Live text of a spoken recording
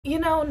You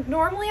know,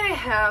 normally I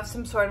have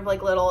some sort of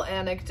like little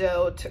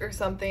anecdote or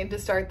something to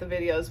start the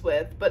videos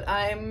with, but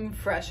I'm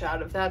fresh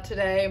out of that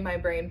today. My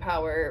brain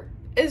power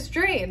is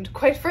drained,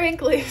 quite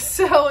frankly.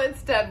 So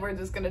instead, we're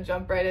just gonna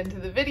jump right into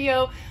the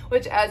video,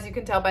 which, as you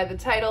can tell by the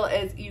title,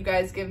 is you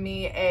guys give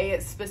me a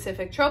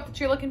specific trope that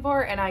you're looking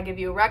for and I give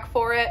you a rec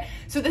for it.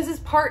 So this is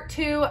part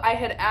 2. I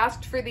had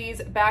asked for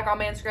these back on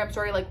my Instagram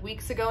story like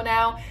weeks ago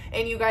now,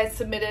 and you guys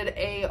submitted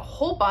a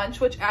whole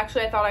bunch, which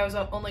actually I thought I was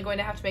only going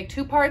to have to make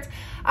 2 parts.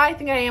 I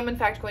think I am in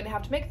fact going to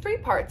have to make 3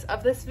 parts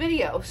of this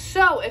video.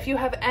 So if you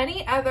have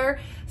any other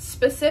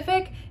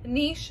specific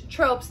niche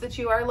tropes that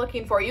you are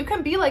looking for, you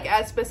can be like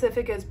as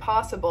specific as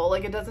possible.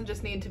 Like, it doesn't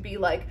just need to be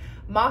like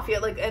mafia.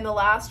 Like in the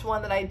last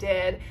one that I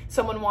did,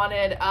 someone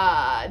wanted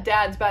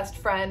dad's best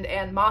friend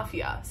and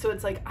mafia. So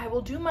it's like, I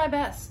will do my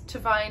best to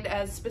find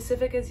as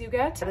specific as you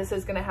get. This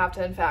is gonna have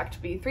to in fact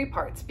be 3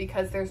 parts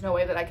because there's no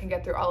way that I can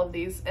get through all of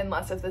these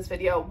unless if this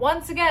video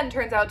once again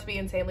turns out to be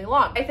insanely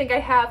long. I think I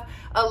have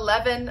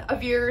 11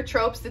 of your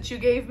tropes that you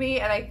gave me,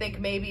 and I think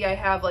maybe I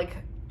have like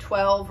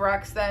 12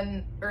 recs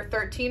then, or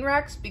 13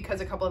 recs, because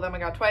a couple of them I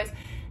got twice.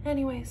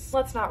 Anyways,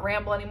 let's not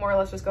ramble anymore.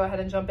 Let's just go ahead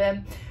and jump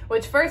in.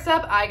 Which, first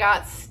up, I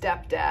got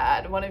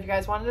Stepdad. One of you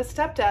guys wanted a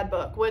Stepdad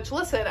book, which,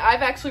 listen,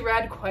 I've actually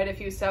read quite a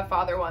few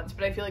stepfather ones,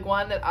 but I feel like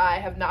one that I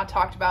have not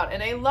talked about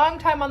in a long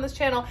time on this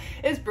channel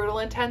is Brutal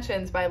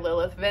Intentions by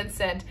Lilith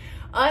Vincent.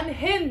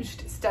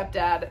 Unhinged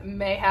stepdad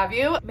may have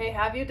you. May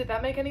have you? Did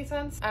that make any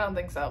sense? I don't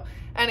think so.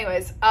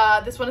 Anyways,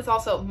 this one is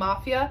also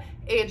mafia,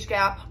 age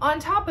gap, on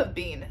top of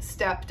being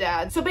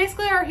stepdad. So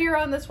basically our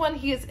hero in this one,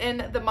 he is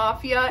in the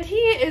mafia. He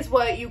is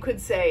what you could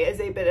say is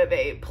a bit of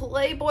a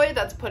playboy,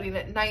 that's putting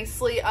it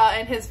nicely,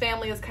 and his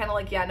family is kind of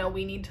like, yeah, no,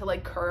 we need to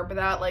like curb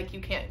that. Like, you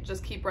can't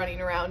just keep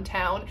running around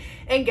town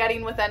and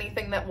getting with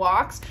anything that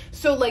walks.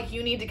 So like,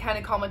 you need to kind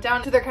of calm it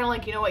down. So they're kind of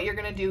like, you know what you're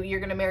gonna do? You're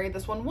gonna marry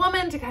this one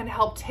woman to kind of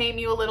help tame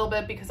you a little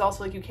bit, because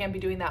also like you can't be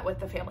doing that with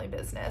the family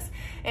business.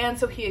 And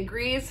so he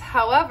agrees.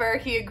 However,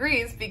 he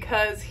agrees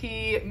because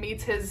he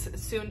meets his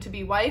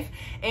soon-to-be wife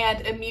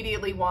and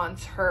immediately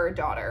wants her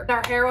daughter.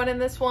 Our heroine in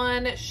this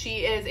one,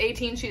 she is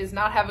 18. She does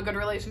not have a good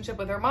relationship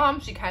with her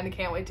mom. She kind of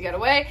can't wait to get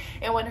away.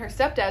 And when her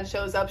stepdad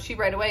shows up, she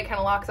right away kind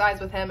of locks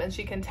eyes with him, and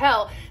she can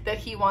tell that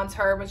he wants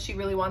her, but she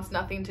really wants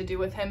nothing to do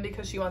with him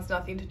because she wants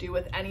nothing to do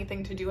with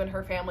anything to do in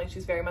her family.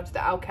 She's very much the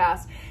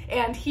outcast,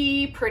 and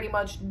he pretty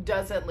much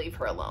doesn't leave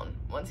her alone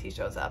once he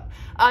shows up.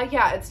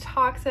 Yeah, it's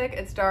toxic,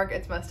 it's dark,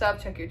 it's messed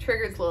up. Check your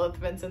triggers. Lilith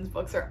Vincent's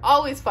books are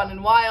always fun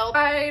and wild.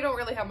 I don't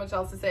really have much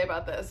else to say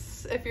about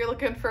this. If you're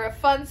looking for a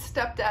fun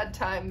stepdad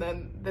time,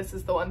 then this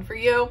is the one for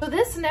you. So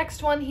this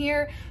next one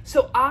here,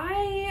 so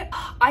I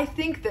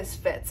think this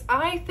fits.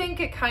 I think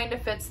it kind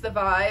of fits the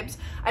vibes.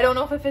 I don't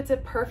know if it fits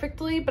it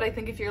perfectly, but I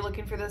think if you're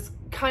looking for this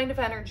kind of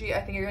energy,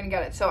 I think you're gonna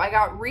get it. So I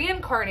got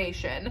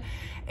Reincarnation,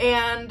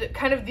 and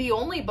kind of the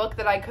only book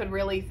that I could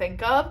really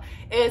think of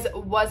is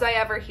Was I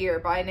Ever Here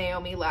by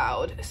Naomi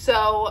Loud.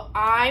 So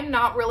I'm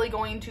not really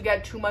going to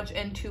get too much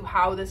into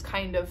how this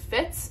kind of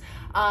fits,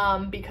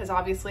 because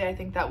obviously I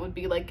think that would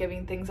be like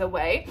giving things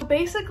away.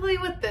 Basically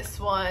with this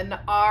one,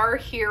 our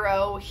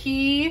hero,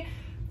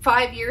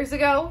 5 years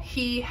ago,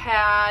 he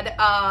had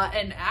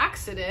an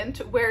accident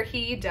where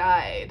he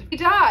died. He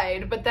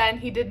died, but then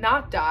he did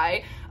not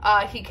die.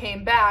 He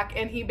came back,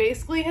 and he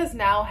basically has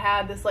now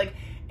had this like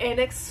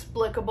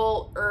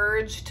inexplicable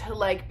urge to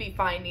like be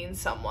finding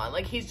someone.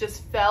 Like, he's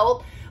just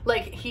felt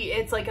like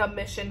it's like a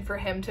mission for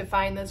him to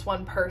find this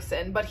one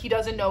person, but he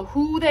doesn't know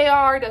who they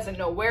are, doesn't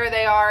know where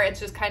they are. It's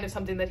just kind of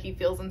something that he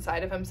feels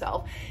inside of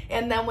himself.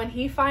 And then when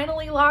he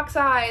finally locks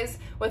eyes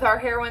with our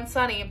heroine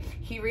Sunny,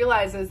 he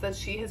realizes that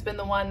she has been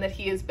the one that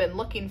he has been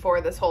looking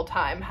for this whole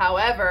time.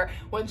 However,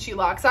 when she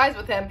locks eyes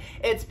with him,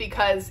 it's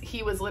because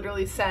he was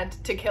literally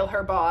sent to kill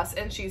her boss,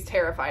 and she's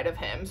terrified of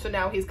him. So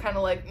now he's kind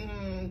of like,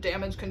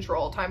 damage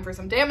control, time for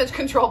some damage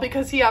control,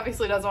 because he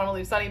obviously doesn't want to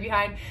leave Sunny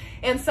behind.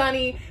 And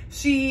Sunny,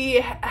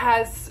 she's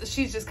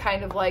just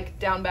kind of like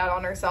down bad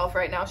on herself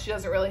right now. She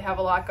doesn't really have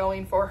a lot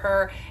going for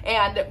her.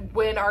 And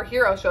when our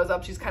hero shows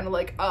up, she's kind of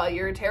like,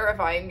 you're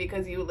terrifying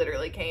because you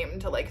literally came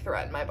to like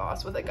threaten my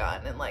boss with a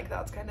gun, and like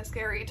that's kind of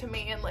scary to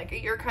me, and like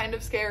you're kind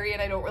of scary,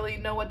 and I don't really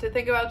know what to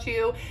think about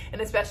you,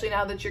 and especially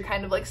now that you're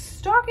kind of like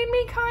stalking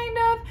me, kind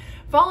of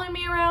following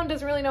me around,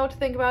 doesn't really know what to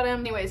think about him.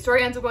 Anyway,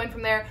 story ends up going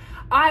from there.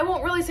 I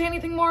won't really say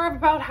anything more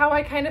about how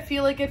I kind of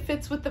feel like it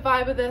fits with the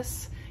vibe of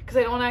this, because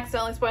I don't want to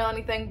accidentally spoil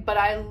anything, but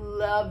I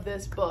love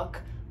this book.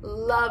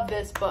 Love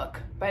this book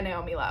by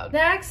Naomi Loud.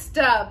 Next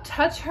up,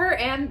 Touch Her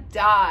and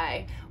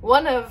Die.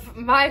 One of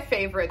my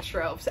favorite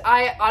tropes.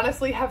 I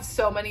honestly have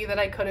so many that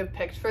I could have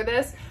picked for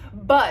this,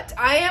 but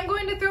I am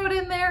going to throw it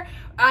in there.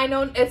 I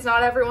know it's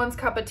not everyone's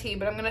cup of tea,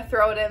 but I'm going to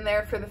throw it in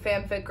there for the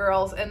fanfic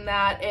girls, and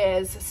that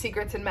is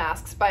Secrets and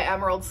Masks by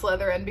Emerald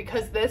Slytherin,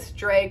 because this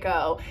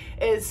Draco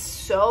is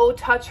so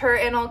touch her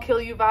and I'll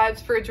kill you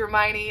vibes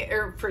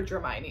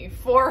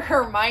for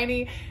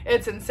Hermione.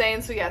 It's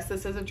insane. So yes,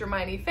 this is a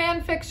Hermione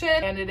fan fiction,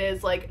 and it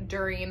is like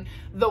during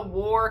the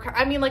war.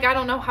 I mean, like, I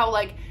don't know how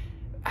like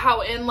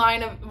how in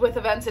line with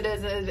events it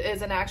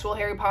is an actual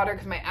Harry Potter,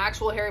 because my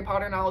actual Harry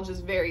Potter knowledge is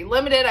very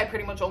limited. I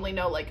pretty much only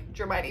know like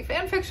Hermione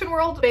fanfiction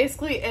world.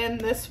 Basically in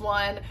this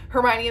one,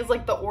 Hermione is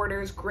like the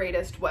Order's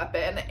greatest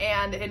weapon,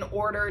 and in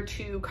order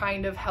to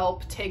kind of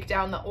help take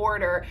down the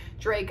Order,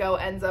 Draco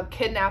ends up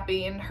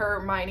kidnapping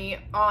Hermione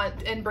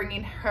and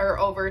bringing her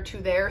over to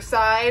their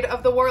side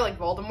of the war, like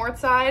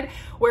Voldemort's side,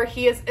 where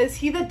he is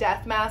he the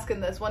Death Mask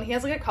in this one? He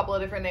has like a couple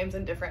of different names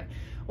in different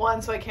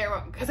one, so I can't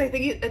remember, because I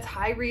think it's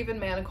High Reeve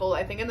Manacled.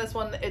 I think in this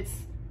one it's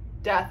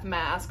Death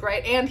Mask,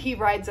 right? And he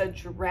rides a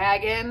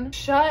dragon.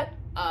 Shut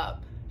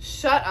up.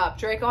 Shut up.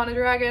 Draco on a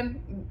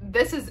dragon?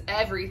 This is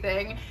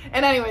everything.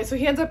 And anyway, so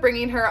he ends up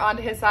bringing her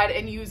onto his side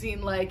and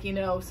using like, you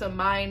know, some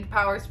mind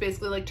powers to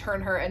basically like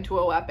turn her into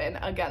a weapon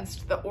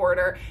against the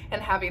Order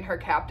and having her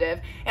captive.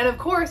 And of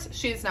course,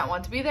 she does not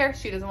want to be there.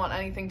 She doesn't want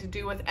anything to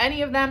do with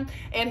any of them.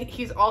 And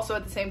he's also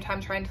at the same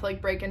time trying to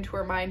like break into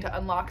her mind to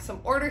unlock some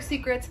Order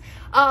secrets.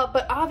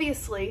 But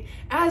obviously,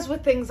 as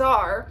with things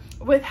are,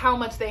 with how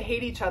much they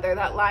hate each other,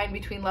 that line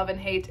between love and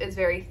hate is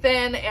very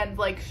thin, and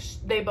like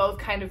they both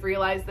kind of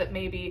realize that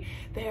maybe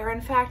they are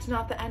in fact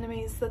not the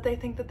enemies that they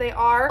think that they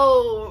are.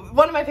 Oh,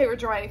 one of my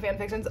favorite Hermione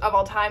fanfictions of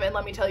all time, and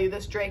let me tell you,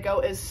 this Draco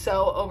is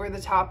so over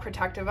the top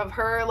protective of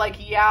her.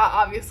 Like, yeah,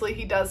 obviously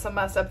he does some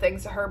messed up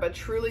things to her, but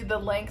truly the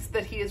lengths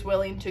that he is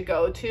willing to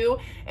go to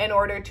in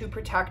order to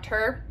protect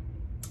her,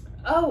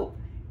 oh,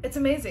 it's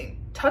amazing.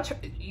 Touch her.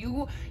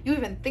 You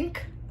even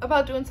think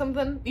about doing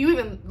something, you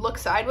even look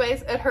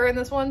sideways at her in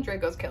this one,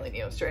 Draco's killing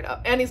you straight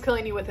up, and he's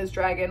killing you with his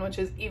dragon, which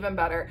is even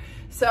better.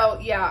 So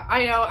yeah,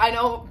 I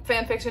know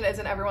fan fiction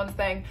isn't everyone's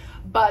thing,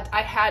 but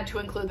I had to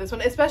include this one,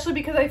 especially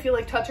because I feel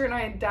like touch her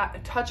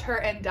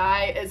and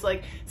die is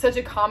like such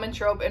a common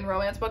trope in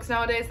romance books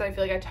nowadays that I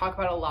feel like I talk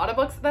about a lot of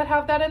books that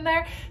have that in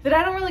there, that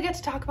I don't really get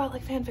to talk about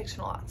like fan fiction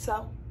a lot.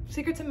 So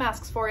secrets and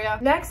masks for you.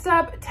 Next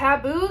up,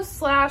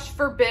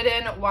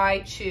 taboo/forbidden,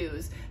 why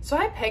choose? So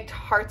I picked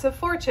Hearts of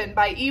Fortune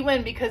by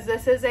Ewin because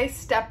this is a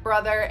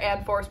stepbrother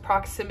and forced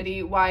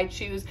proximity, why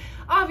choose?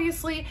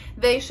 Obviously,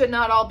 they should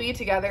not all be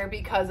together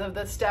because of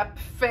the step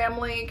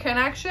family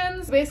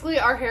connections. Basically,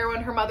 our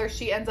heroine, her mother,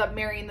 she ends up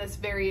marrying this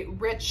very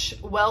rich,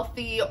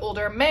 wealthy,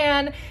 older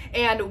man,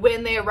 and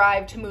when they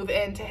arrive to move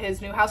into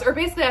his new house, or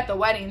basically at the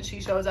wedding, she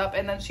shows up,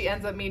 and then she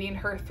ends up meeting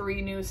her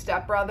 3 new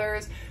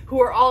stepbrothers, who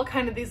are all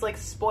kind of these like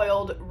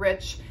spoiled,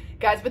 rich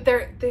guys, but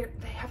they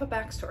have a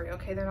backstory,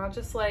 okay? They're not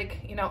just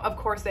like, you know, of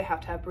course they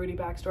have to have broody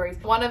backstories.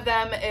 One of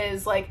them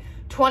is like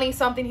 20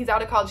 something, he's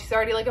out of college, he's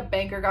already like a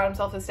banker, got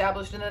himself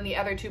established, and then the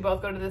other 2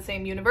 both go to the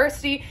same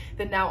university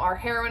that now our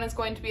heroine is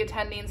going to be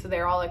attending, so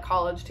they're all at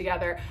college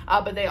together,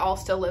 but they all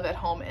still live at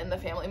home in the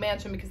family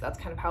mansion because that's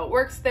kind of how it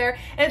works there.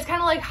 And it's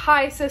kind of like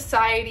high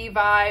society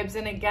vibes,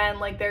 and again,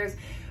 like there's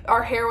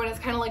our heroine is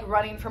kind of like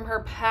running from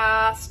her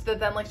past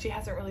that then like she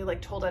hasn't really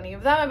like told any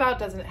of them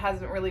about,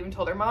 hasn't really even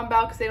told her mom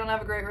about because they don't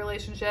have a great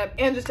relationship.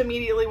 And just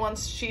immediately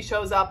once she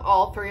shows up,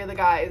 all 3 of the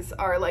guys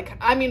are like,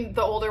 I mean,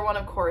 the older one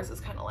of course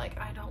is kind of like,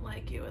 I don't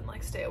like you and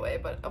like stay away,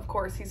 but of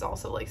course he's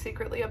also like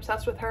secretly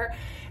obsessed with her.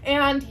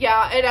 And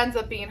yeah, it ends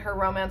up being her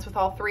romance with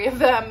all 3 of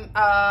them.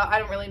 I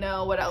don't really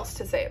know what else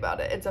to say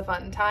about it. It's a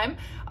fun time.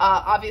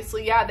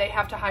 Obviously, yeah, they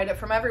have to hide it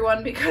from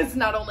everyone because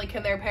not only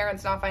can their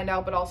parents not find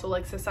out, but also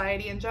like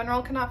society in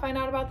general cannot find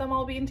out about them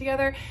all being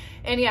together.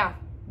 And yeah,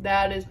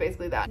 that is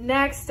basically that.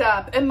 Next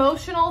up,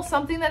 emotional,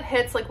 something that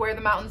hits like Where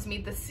the Mountains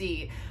Meet the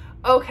Sea.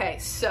 Okay,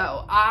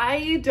 so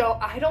I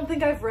don't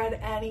think I've read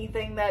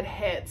anything that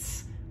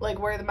hits like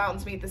Where the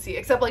Mountains Meet the Sea,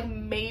 except like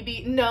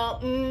maybe,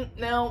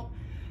 no.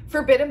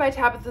 Forbidden by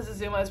Tabitha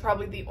Zazuma is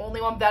probably the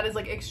only one that is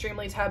like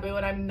extremely taboo,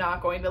 and I'm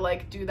not going to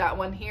like do that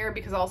one here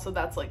because also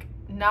that's like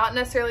not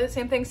necessarily the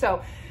same thing.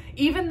 So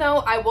even though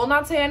I will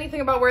not say anything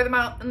about Where the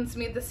Mountains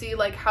Meet the Sea,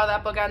 like how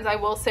that book ends, I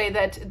will say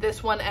that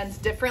this one ends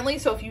differently.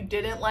 So if you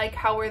didn't like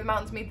how Where the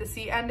Mountains Meet the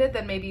Sea ended,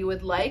 then maybe you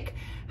would like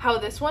how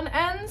this one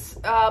ends.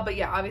 But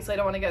yeah, obviously I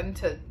don't want to get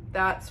into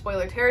that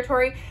spoiler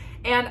territory.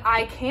 And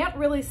I can't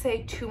really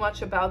say too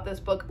much about this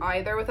book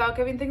either without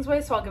giving things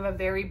away, so I'll give a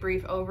very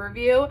brief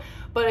overview.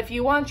 But if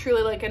you want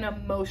truly like an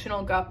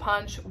emotional gut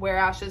punch, Where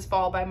Ashes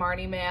Fall by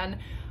Marnie Mann,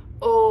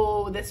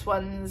 oh, this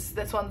one's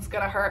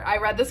gonna hurt. I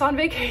read this on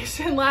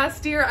vacation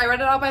last year. I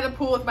read it out by the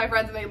pool with my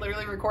friends, and they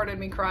literally recorded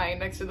me crying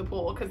next to the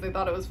pool because they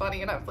thought it was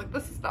funny, and I was like,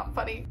 this is not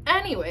funny.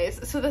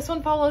 Anyways, so this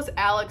one follows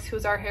Alex,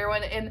 who's our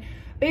heroine, and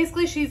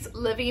basically she's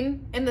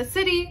living in the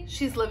city,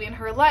 she's living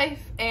her life,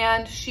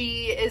 and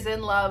she is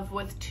in love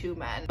with 2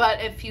 men.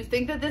 But if you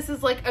think that this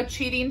is like a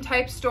cheating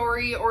type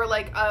story or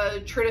like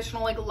a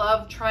traditional like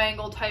love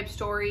triangle type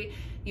story,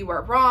 you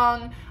are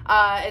wrong.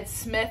 It's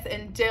Smith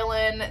and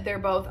Dylan. They're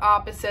both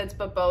opposites,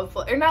 but both,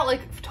 or not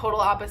like total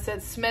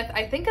opposites. Smith,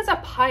 I think, is a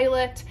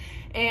pilot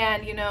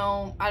and, you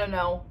know, I don't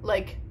know,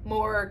 like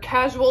more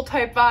casual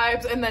type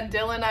vibes. And then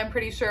Dylan, I'm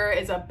pretty sure,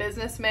 is a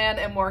businessman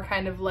and more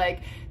kind of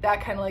like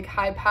that kind of like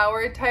high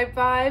powered type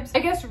vibes. I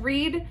guess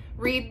read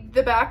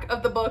the back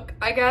of the book,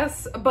 I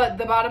guess. But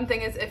the bottom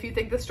thing is, if you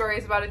think the story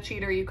is about a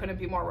cheater, you couldn't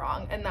be more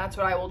wrong. And that's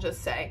what I will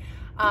just say.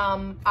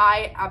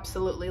 I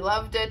absolutely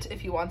loved it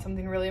if you want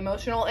something really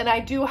emotional, and I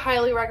do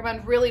highly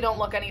recommend, really don't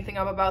look anything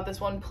up about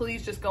this one.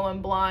 Please just go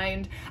in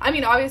blind. I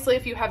mean, obviously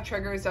if you have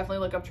triggers, definitely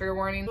look up trigger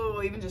warnings.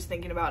 Ooh, even just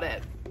thinking about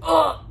it,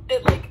 oh,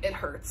 it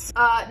hurts.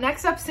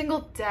 Next up,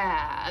 Single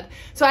Dad.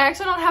 So I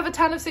actually don't have a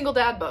ton of single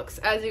dad books.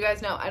 As you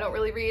guys know, I don't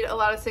really read a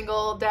lot of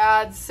single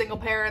dads, single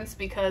parents,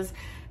 because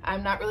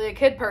I'm not really a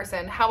kid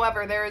person.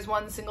 However, there is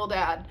one single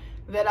dad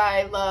that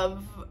I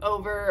love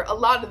over a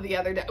lot of the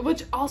other dads,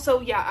 which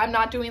also, yeah, I'm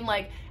not doing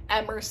like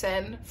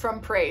Emerson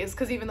from Praise,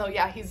 because even though,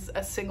 yeah, he's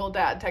a single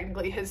dad,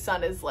 technically his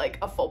son is like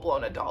a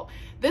full-blown adult.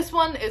 This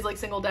one is like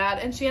single dad,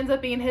 and she ends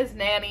up being his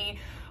nanny.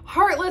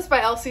 Heartless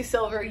by Elsie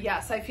Silver.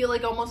 Yes, I feel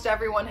like almost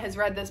everyone has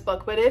read this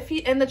book, but if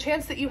you, and the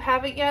chance that you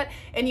haven't yet,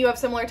 and you have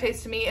similar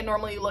taste to me, and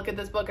normally you look at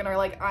this book and are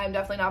like, I'm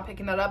definitely not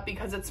picking that up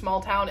because it's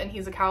small town and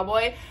he's a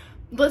cowboy,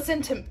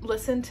 listen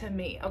to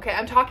me, okay?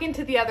 I'm talking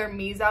to the other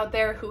me's out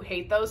there who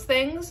hate those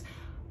things,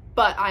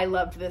 but I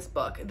loved this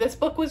book. This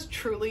book was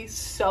truly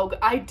so good.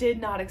 I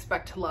did not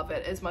expect to love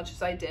it as much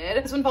as I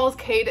did. This one follows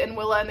Cade and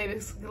Willa, and they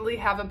basically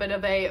have a bit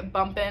of a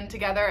bump in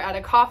together at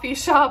a coffee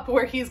shop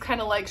where he's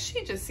kind of like,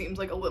 she just seems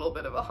like a little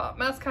bit of a hot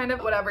mess, kind of,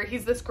 whatever.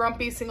 He's this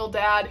grumpy single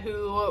dad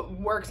who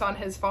works on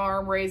his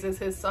farm, raises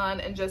his son,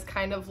 and just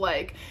kind of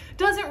like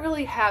doesn't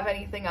really have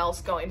anything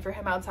else going for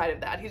him outside of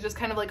that. He's just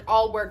kind of like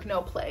all work,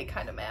 no play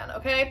kind of man,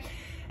 okay?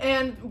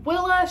 And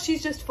Willa,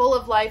 she's just full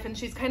of life, and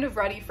she's kind of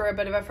ready for a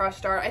bit of a fresh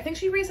start. I think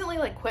she recently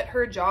like quit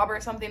her job or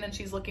something, and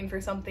she's looking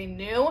for something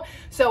new.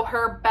 So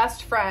her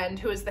best friend,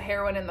 who is the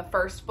heroine in the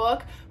first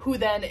book, who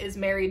then is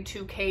married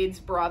to Cade's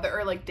brother,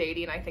 or like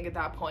dating, I think at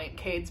that point,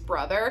 Cade's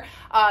brother,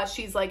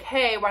 she's like,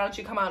 hey, why don't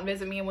you come out and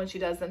visit me? And when she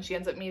does, then she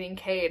ends up meeting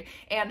Cade,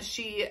 and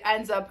she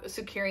ends up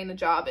securing the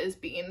job as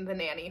being the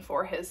nanny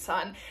for his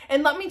son.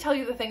 And let me tell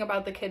you the thing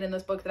about the kid in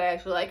this book that I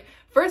actually like.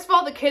 First of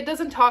all, the kid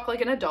doesn't talk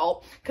like an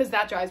adult, because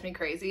that drives me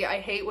crazy.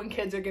 I hate when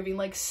kids are giving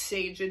like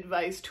sage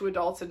advice to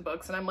adults in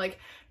books, and I'm like,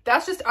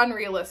 that's just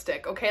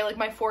unrealistic, okay? Like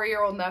my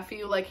 4-year-old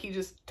nephew, like he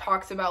just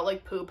talks about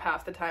like poop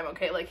half the time,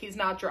 okay? Like he's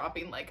not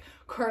dropping like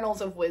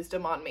kernels of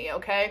wisdom on me,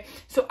 okay?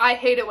 So I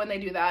hate it when they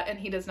do that, and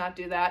he does not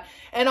do that.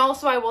 And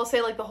also I will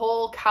say, like, the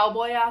whole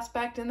cowboy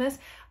aspect in this,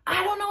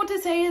 I don't know what to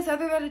say is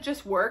other than it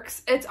just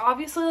works. It's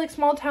obviously like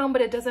small town,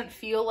 but it doesn't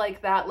feel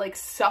like that like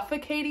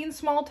suffocating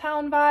small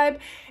town vibe.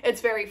 It's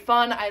very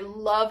fun. I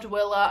loved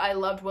Willa. I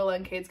loved Willa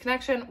and Cade's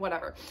connection,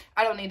 whatever.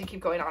 I don't need to keep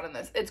going on in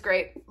this. It's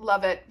great.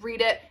 Love it.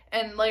 Read it.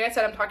 And like I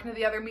said, I'm talking to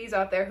the other me's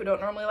out there who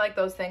don't normally like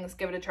those things.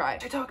 Give it a try.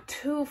 I talked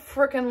too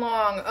freaking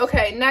long.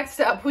 Okay,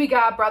 next up we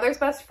got Brother's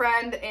Best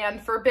Friend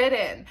and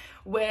Forbidden,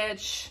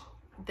 which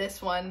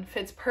this one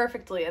fits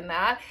perfectly in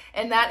that,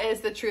 and that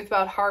is The Truth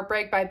About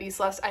Heartbreak by B.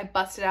 Celeste. I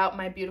busted out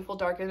my beautiful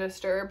Dark and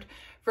Disturbed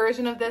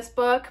version of this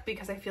book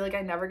because I feel like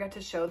I never get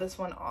to show this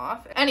one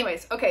off.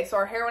 Anyways, okay, so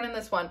our heroine in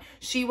this one,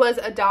 she was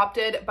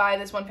adopted by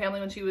this one family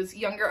when she was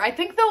younger. I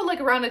think though,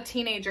 like around a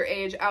teenager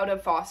age, out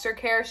of foster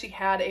care. She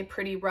had a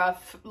pretty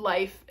rough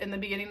life in the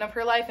beginning of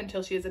her life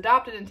until she is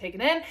adopted and taken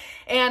in,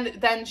 and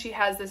then she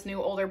has this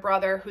new older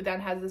brother who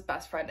then has this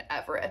best friend,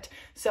 Everett.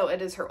 So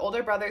it is her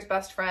older brother's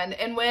best friend,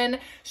 and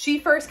when she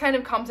first kind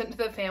of comes into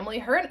the family,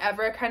 her and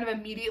Everett kind of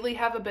immediately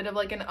have a bit of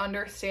like an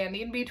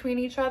understanding between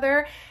each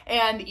other,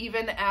 and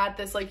even at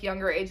this like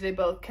younger age, they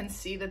both can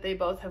see that they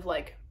both have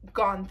like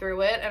gone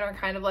through it and are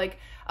kind of like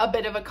a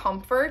bit of a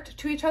comfort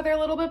to each other a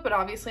little bit, but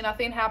obviously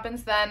nothing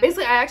happens then.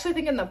 Basically, I actually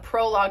think in the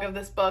prologue of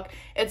this book,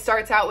 it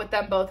starts out with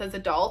them both as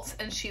adults,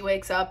 and she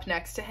wakes up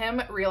next to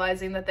him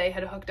realizing that they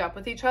had hooked up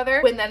with each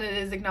other, when then it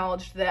is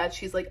acknowledged that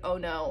she's like, oh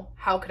no,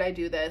 how could I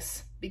do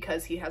this?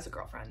 Because he has a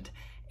girlfriend.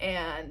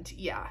 And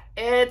yeah,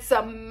 it's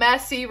a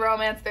messy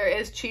romance. There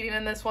is cheating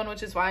in this one,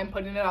 which is why I'm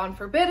putting it on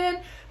Forbidden,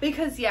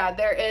 because yeah,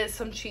 there is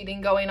some cheating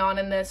going on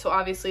in this. So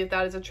obviously if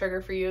that is a trigger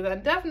for you,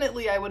 then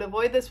definitely I would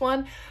avoid this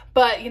one.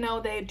 But you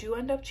know, they do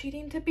end up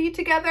cheating to be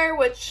together,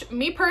 which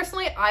me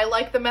personally, I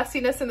like the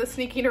messiness and the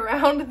sneaking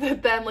around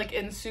that then like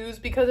ensues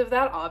because of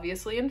that,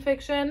 obviously in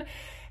fiction.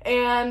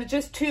 And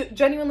just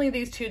genuinely,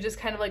 these two just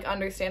kind of like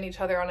understand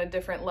each other on a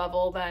different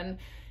level than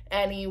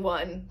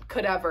anyone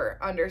could ever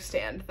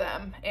understand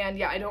them. And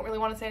yeah, I don't really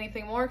want to say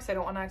anything more because I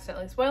don't want to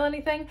accidentally spoil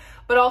anything,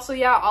 but also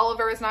yeah,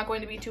 Oliver is not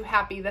going to be too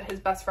happy that his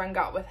best friend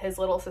got with his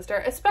little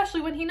sister,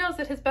 especially when he knows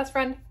that his best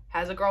friend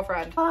has a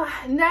girlfriend.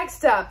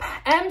 Next up,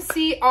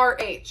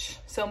 MCRH.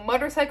 So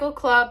Motorcycle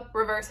Club,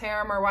 Reverse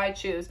Harem, or Why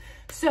Choose?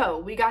 So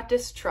we got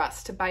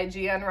Distrust by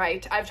G.N.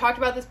 Wright. I've talked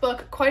about this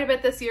book quite a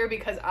bit this year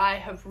because I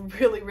have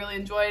really, really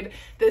enjoyed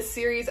this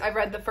series. I've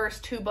read the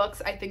first 2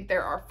 books. I think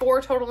there are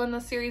 4 total in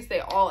the series. They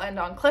all end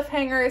on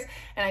cliffhangers,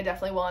 and I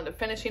definitely will end up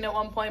finishing at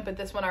one point. But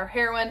this one, our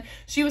heroine,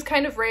 she was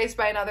kind of raised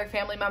by another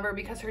family member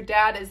because her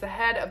dad is the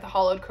head of the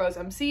Hollowed Crows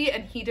MC,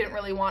 and he didn't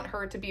really want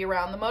her to be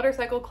around the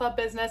motorcycle club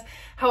business.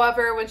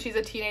 However, when she's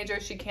a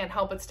teenager, she can't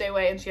help but stay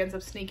away, and she ends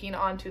up sneaking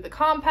onto the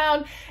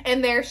compound,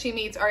 and there she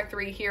meets our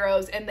 3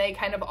 heroes, and they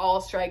kind of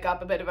all strike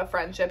up a bit of a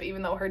friendship,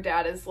 even though her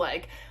dad is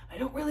like, I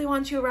don't really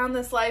want you around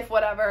this life,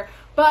 whatever,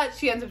 but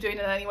she ends up doing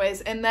it anyways.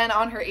 And then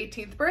on her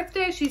 18th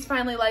birthday, she's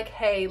finally like,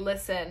 hey,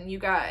 listen, you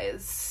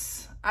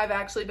guys, I've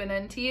actually been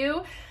into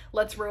you.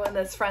 Let's ruin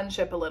this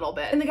friendship a little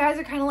bit. And the guys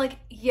are kind of like,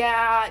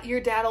 yeah,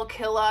 your dad'll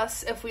kill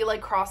us if we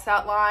like cross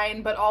that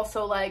line, but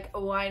also like,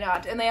 why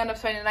not? And they end up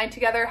spending the night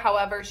together.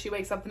 However, she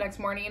wakes up the next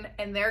morning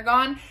and they're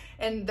gone,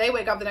 and they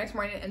wake up the next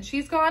morning and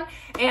she's gone.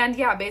 And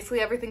yeah,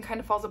 basically everything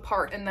kind of falls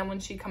apart. And then when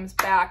she comes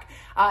back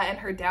and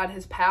her dad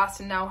has passed,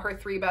 and now her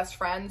 3 best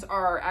friends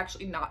are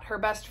actually not her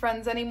best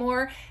friends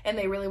anymore, and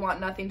they really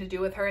want nothing to do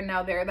with her, and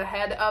now they're the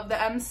head of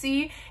the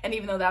MC. And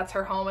even though that's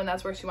her home and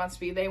that's where she wants to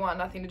be, they want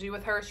nothing to do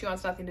with her. She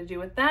wants nothing to do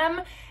with them.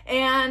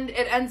 And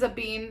it ends up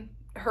being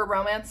her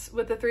romance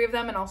with the 3 of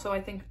them. And also, I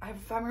think,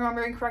 if I'm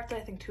remembering correctly,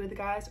 I think 2 of the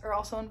guys are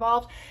also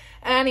involved.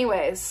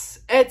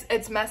 Anyways,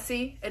 it's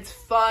messy, it's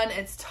fun,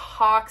 it's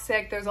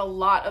toxic. There's a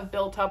lot of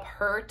built up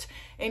hurt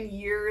and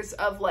years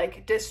of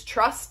like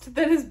distrust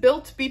that is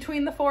built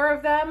between the 4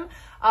 of them.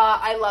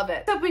 I love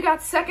it. So we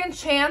got Second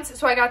Chance.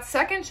 So I got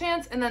Second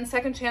Chance and then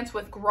Second Chance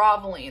with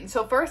Groveling.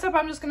 So first up,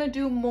 I'm just gonna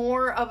do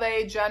more of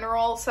a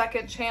general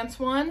Second Chance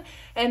one,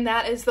 and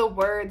that is The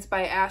Words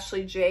by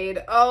Ashley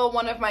Jade. Oh,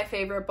 one of my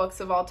favorite books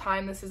of all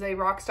time. This is a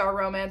rock star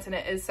romance, and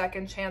it is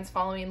Second Chance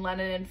following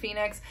Lennon and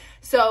Phoenix.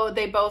 So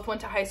they both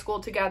went to high school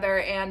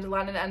together, and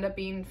Lennon ended up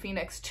being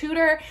Phoenix's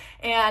tutor,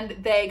 and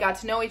they got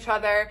to know each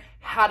other,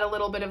 had a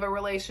little bit of a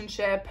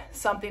relationship,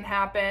 something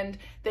happened,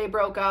 they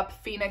broke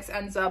up. Phoenix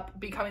ends up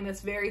becoming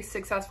this very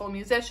successful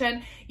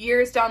musician.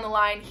 Years down the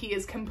line, he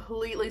is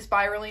completely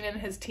spiraling, and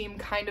his team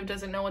kind of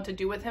doesn't know what to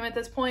do with him at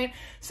this point,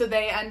 so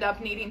they end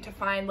up needing to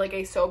find like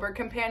a sober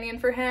companion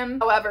for him.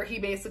 However, he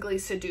basically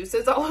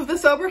seduces all of the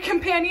sober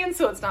companions,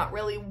 so it's not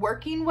really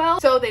working well.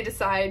 So they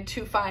decide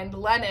to find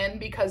Lennon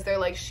because they're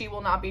like, she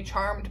will not be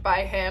charmed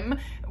by him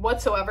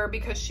whatsoever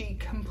because she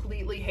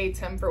completely hates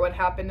him for what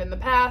happened in the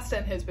past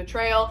and his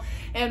betrayal.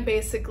 And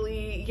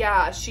basically,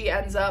 yeah, she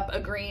ends up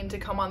agreeing to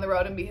come on the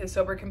road and be his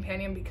sober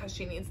companion because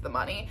she needs the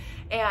money,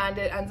 and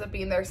it ends up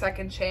being their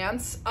second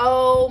chance.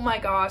 Oh my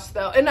gosh,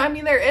 though. And I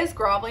mean, there is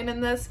groveling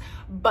in this,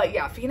 but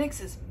yeah,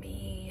 Phoenix is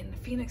mean.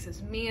 Phoenix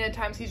is mean at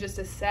times. He's just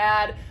a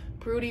sad,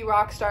 broody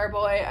rock star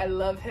boy. I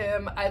love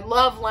him. I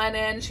love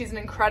Lennon. She's an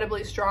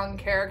incredibly strong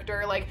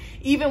character. Like,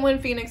 even when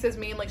Phoenix is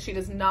mean, like, she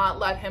does not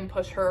let him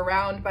push her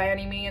around by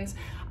any means.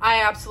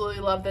 I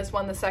absolutely love this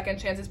one. The Second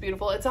Chance is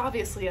beautiful. It's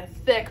obviously a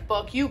thick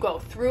book. You go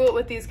through it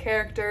with these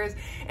characters,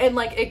 and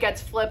like it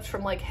gets flipped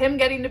from like him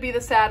getting to be the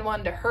sad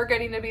one to her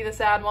getting to be the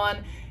sad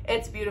one.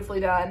 It's beautifully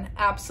done.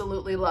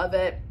 Absolutely love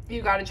it.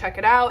 You got to check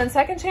it out. And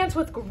Second Chance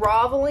with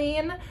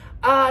Groveling.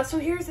 So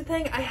here's the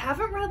thing, I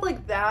haven't read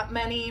like that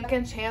many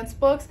Second Chance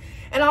books,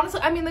 and honestly,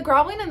 I mean, the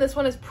groveling in this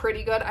one is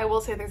pretty good. I will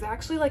say there's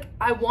actually like,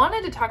 I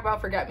wanted to talk about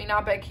Forget Me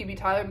Not by QB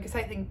Tyler because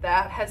I think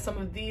that has some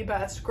of the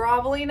best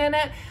groveling in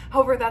it.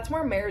 However, that's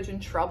more marriage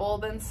and trouble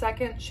than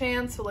Second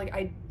Chance, so like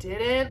I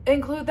didn't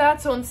include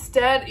that. So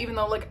instead, even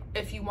though like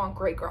if you want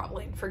great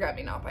groveling, Forget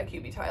Me Not by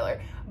QB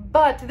Tyler.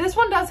 But this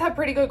one does have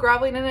pretty good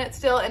groveling in it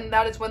still, and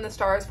that is When the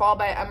Stars Fall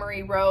by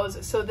Emery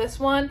Rose. So this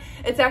one,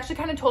 it's actually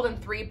kind of told in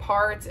 3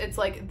 parts. It's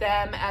like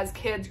them as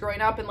kids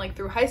growing up and like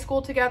through high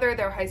school together,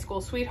 their high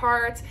school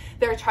sweethearts,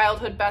 their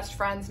childhood best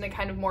friends, and it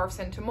kind of morphs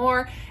into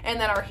more. And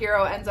then our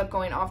hero ends up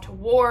going off to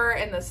war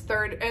in the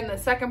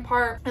second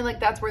part, and like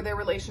that's where their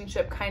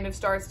relationship kind of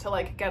starts to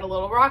like get a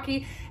little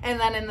rocky. And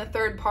then in the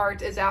 3rd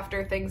part is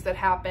after things that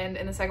happened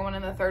in the second one,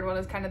 and the 3rd one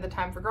is kind of the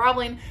time for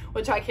groveling,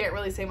 which I can't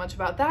really say much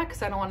about that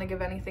because I don't want to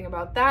give anything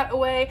about that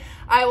away.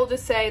 I will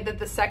just say that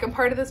the second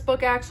part of this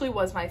book actually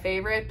was my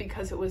favorite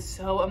because it was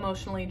so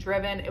emotionally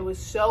driven. It was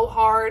so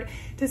hard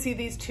to see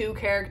these 2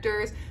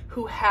 characters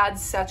who had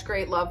such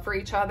great love for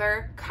each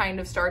other kind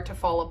of start to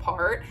fall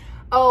apart.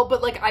 Oh,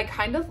 but like I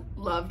kind of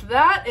loved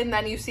that. And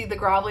then you see the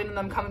groveling and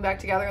them coming back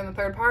together in the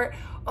 3rd part.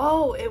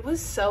 Oh, it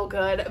was so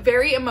good.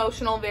 Very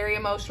emotional, very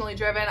emotionally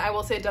driven. I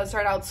will say it does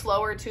start out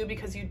slower too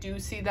because you do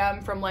see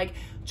them from like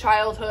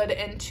childhood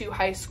into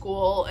high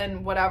school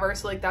and whatever.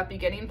 So like that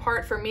beginning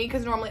part for me,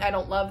 because normally I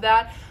don't love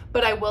that,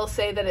 but I will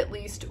say that at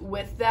least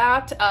with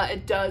that,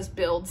 it does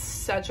build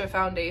such a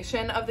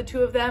foundation of the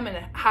 2 of them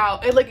and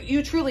how, like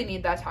you truly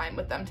need that time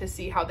with them to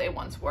see how they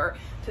once were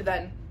to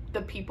then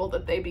the people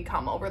that they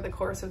become over the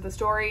course of the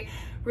story.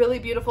 Really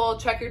beautiful.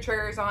 Check your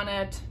triggers on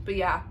it. But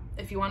yeah,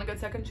 if you want a good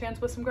second chance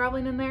with some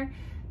groveling in there,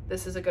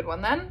 this is a good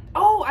one then.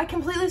 Oh, I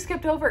completely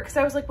skipped over because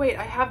I was like, wait,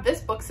 I have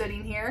this book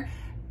sitting here.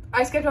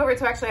 I skipped over it,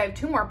 so actually I have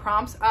 2 more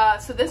prompts.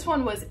 So this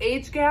one was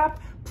age gap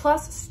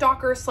plus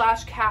stalker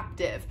 /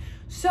 captive.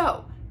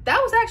 So that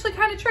was actually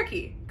kind of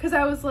tricky because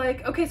I was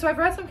like, okay, so I've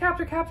read some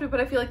captive, but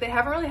I feel like they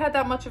haven't really had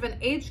that much of an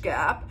age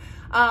gap.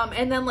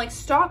 And then like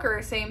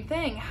stalker, same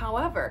thing.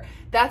 However,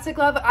 that's a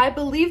glove. I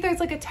believe there's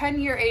like a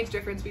 10-year age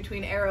difference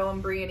between Arrow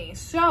and Briony.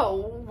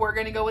 So we're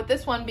going to go with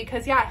this one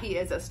because yeah, he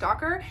is a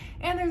stalker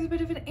and there's a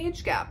bit of an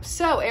age gap.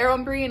 So Arrow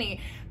and Briony,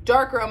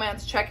 dark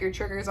romance, check your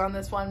triggers on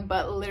this one,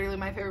 but literally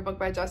my favorite book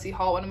by Jessie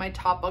Hall, one of my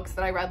top books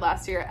that I read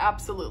last year.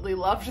 Absolutely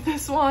loved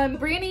this one.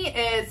 Brittany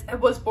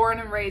was born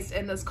and raised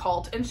in this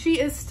cult, and she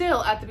is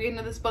still, at the beginning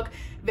of this book,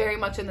 very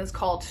much in this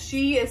cult.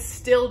 She is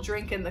still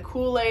drinking the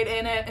Kool-Aid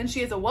in it, and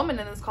she is a woman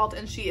in this cult,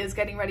 and she is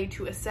getting ready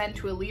to ascend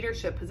to a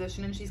leadership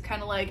position, and she's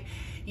kind of like,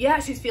 yeah,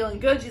 she's feeling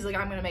good. She's like,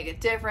 I'm gonna make a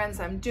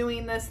difference. I'm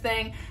doing this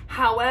thing.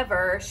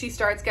 However, she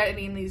starts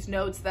getting these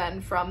notes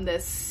then from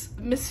this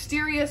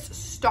mysterious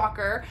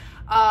stalker,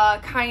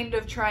 kind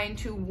of trying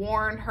to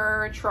warn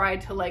her, try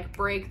to like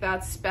break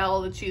that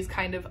spell that she's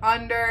kind of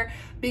under,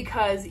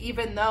 because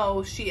even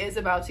though she is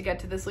about to get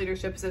to this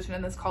leadership position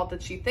in this cult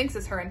that she thinks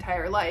is her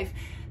entire life,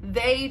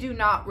 they do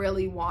not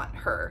really want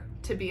her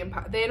to be in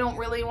power. They don't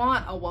really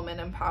want a woman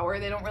in power.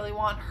 They don't really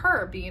want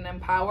her being in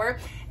power.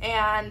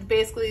 And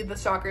basically the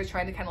stalker is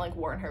trying to kind of like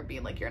warn her,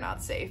 being like, you're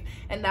not safe.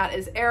 And that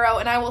is Arrow.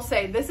 And I will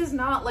say, this is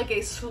not like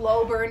a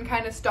slow burn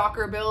kind of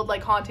stalker build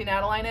like Haunting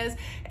Adeline is.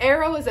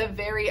 Arrow is a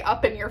very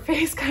up in your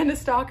face kind of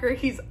stalker.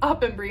 He's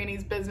up in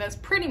Brittany's business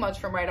pretty much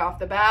from right off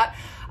the bat.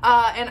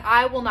 And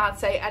I will not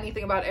say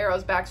anything about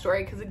Arrow's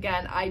backstory because,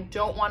 again, I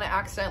don't want to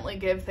accidentally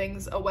give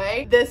things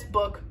away. This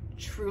book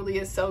truly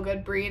is so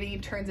good. Brittany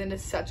turns into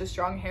such a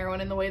strong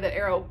heroine in the way that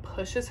Arrow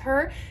pushes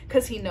her,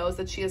 because he knows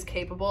that she is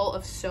capable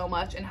of so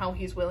much and how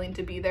he's willing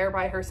to be there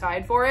by her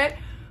side for it.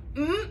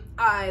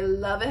 I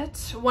love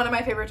it. One of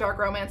my favorite dark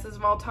romances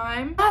of all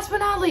time. Last but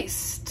not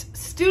least,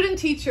 student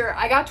teacher.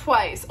 I got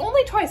twice.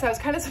 Only twice. I was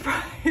kind of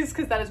surprised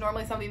because that is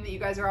normally something that you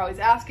guys are always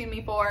asking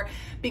me for,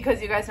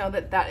 because you guys know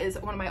that that is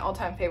one of my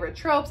all-time favorite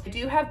tropes. I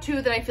do have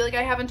two that I feel like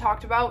I haven't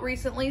talked about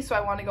recently, so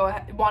I wanted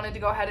to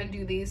go ahead and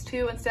do these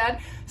two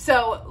instead.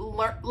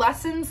 So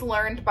Lessons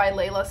Learned by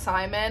Layla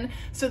Simon.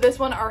 So this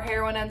one, our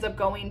heroine ends up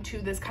going to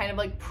this kind of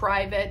like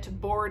private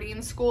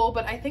boarding school,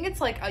 but I think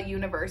it's like a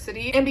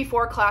university. And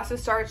before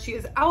classes start, she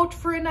is out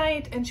for a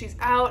night and she's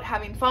out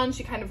having fun.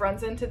 She kind of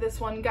runs into this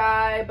one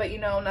guy, but you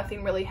know,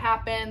 nothing really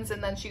happens.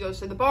 And then she goes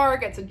to the bar,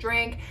 gets a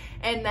drink,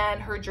 and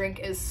then her drink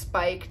is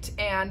spiked.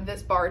 And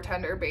this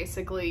bartender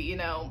basically, you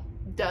know,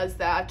 does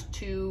that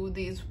to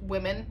these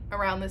women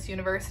around this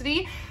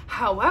university.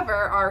 However,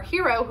 our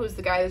hero, who's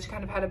the guy that she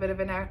kind of had a bit of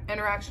an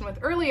interaction with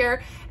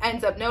earlier,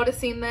 ends up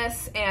noticing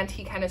this, and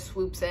he kind of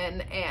swoops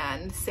in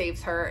and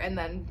saves her and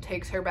then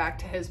takes her back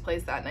to his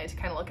place that night to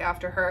kind of look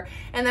after her.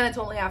 And then it's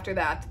only after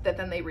that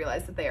then they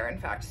realize that they are in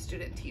fact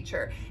student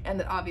teacher, and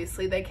that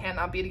obviously they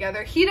cannot be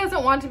together. He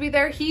doesn't want to be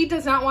there. He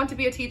does not want to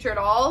be a teacher at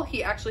all.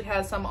 He actually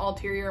has some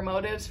ulterior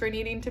motives for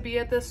needing to be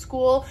at this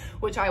school,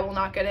 which I will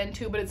not get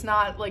into, but it's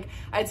not like,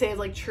 I'd say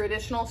it's like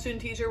traditional student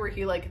teacher where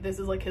he like, this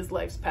is like his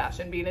life's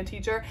passion, being a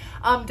teacher.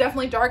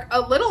 Definitely dark, a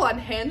little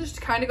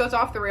unhinged, kind of goes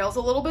off the rails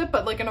a little bit,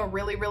 but like in a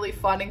really, really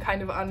fun and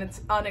kind of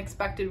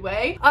unexpected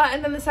way.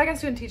 And then the second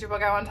student teacher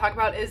book I want to talk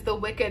about is The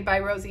Wicked by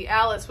Rosie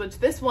Alice, which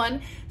this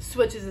one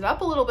switches it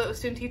up a little bit with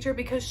student teacher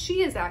because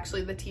she is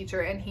actually the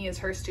teacher and he is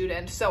her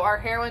student. So our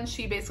heroine,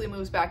 she basically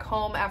moves back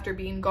home after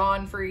being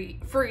gone for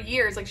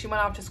years. Like she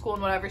went off to school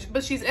and whatever,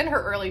 but she's in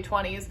her early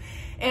 20s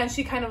and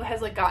she kind of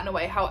has like gotten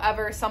away.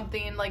 However,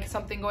 something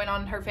going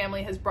on in her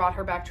family has brought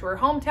her back to her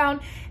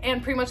hometown,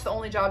 and pretty much the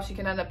only job she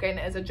can end up getting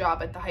is a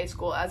job at the high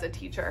school as a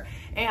teacher.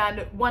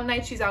 And one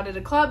night she's out at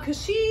a club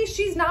because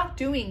she's not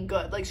doing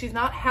good. Like she's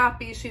not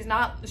happy. She's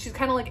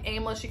kind of like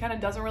aimless. She kind of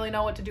doesn't really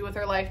know what to do with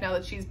her life now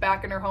that she's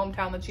back in her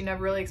hometown that she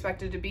never really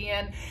expected to be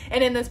in,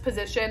 and in this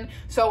position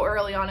so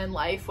early on in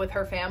life with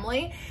her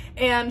family.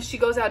 And she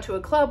goes out to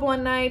a club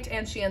one night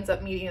and she ends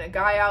up meeting a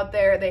guy out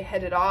there. They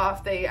hit it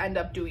off. They end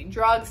up doing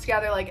drugs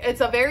together. Like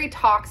it's a very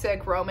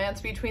toxic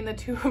romance between the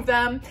two of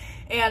them.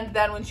 And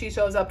then when she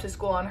shows up to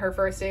school on her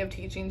first day of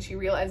teaching, she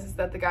realizes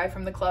that the guy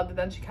from the club that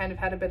then she kind of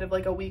had a bit of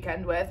like a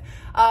weekend with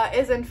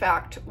is in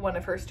fact one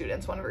of her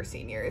students, one of her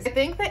seniors. I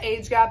think the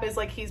age gap is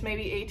like he's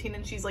maybe 18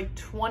 and she's like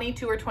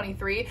 22 or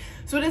 23.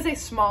 So it is a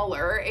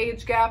smaller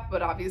age gap,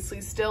 but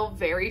obviously still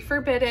very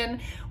forbidden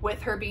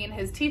with her being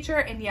his teacher.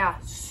 And yeah,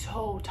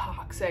 so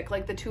toxic.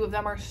 Like the two of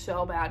them are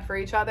so bad for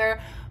each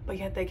other, but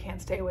yet they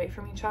can't stay away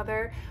from each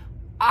other.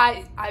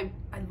 I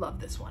love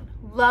this one.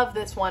 Love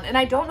this one. And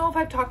I don't know if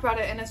I've talked about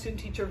it in a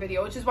student teacher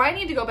video, which is why I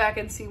need to go back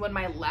and see when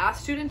my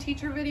last student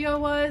teacher video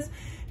was,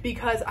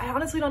 because I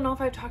honestly don't know if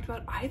I've talked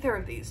about either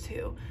of these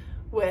two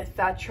with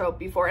that trope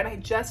before. And I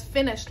just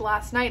finished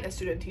last night a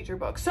student teacher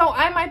book, so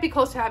I might be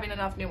close to having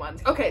enough new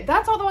ones. Okay,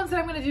 that's all the ones that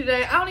I'm gonna do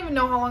today. I don't even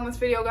know how long this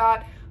video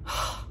got.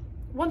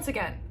 Once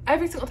again,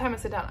 every single time I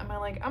sit down,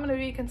 I'm gonna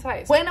be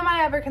concise. When am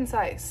I ever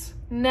concise?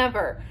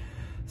 Never.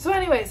 So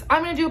anyways,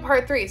 I'm gonna do a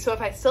part 3. So if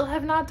I still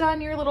have not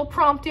done your little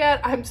prompt yet,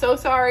 I'm so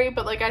sorry.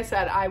 But like I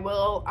said,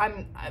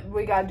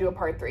 we gotta do a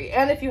part 3.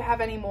 And if you have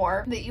any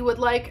more that you would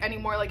like, any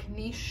more like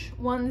niche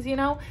ones, you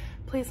know,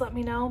 please let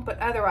me know. But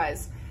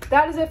otherwise,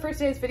 that is it for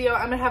today's video.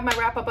 I'm gonna have my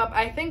wrap up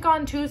I think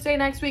on Tuesday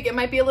next week. It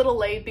might be a little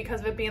late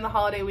because of it being the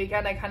holiday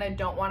weekend. I kind of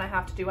don't want to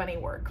have to do any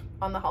work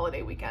on the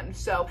holiday weekend.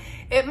 So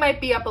it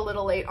might be up a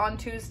little late on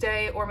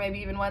Tuesday or maybe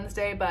even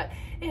Wednesday, but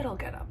it'll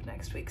get up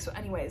next week. So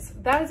anyways,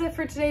 that is it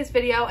for today's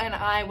video, and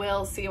I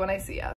will see you when I see ya.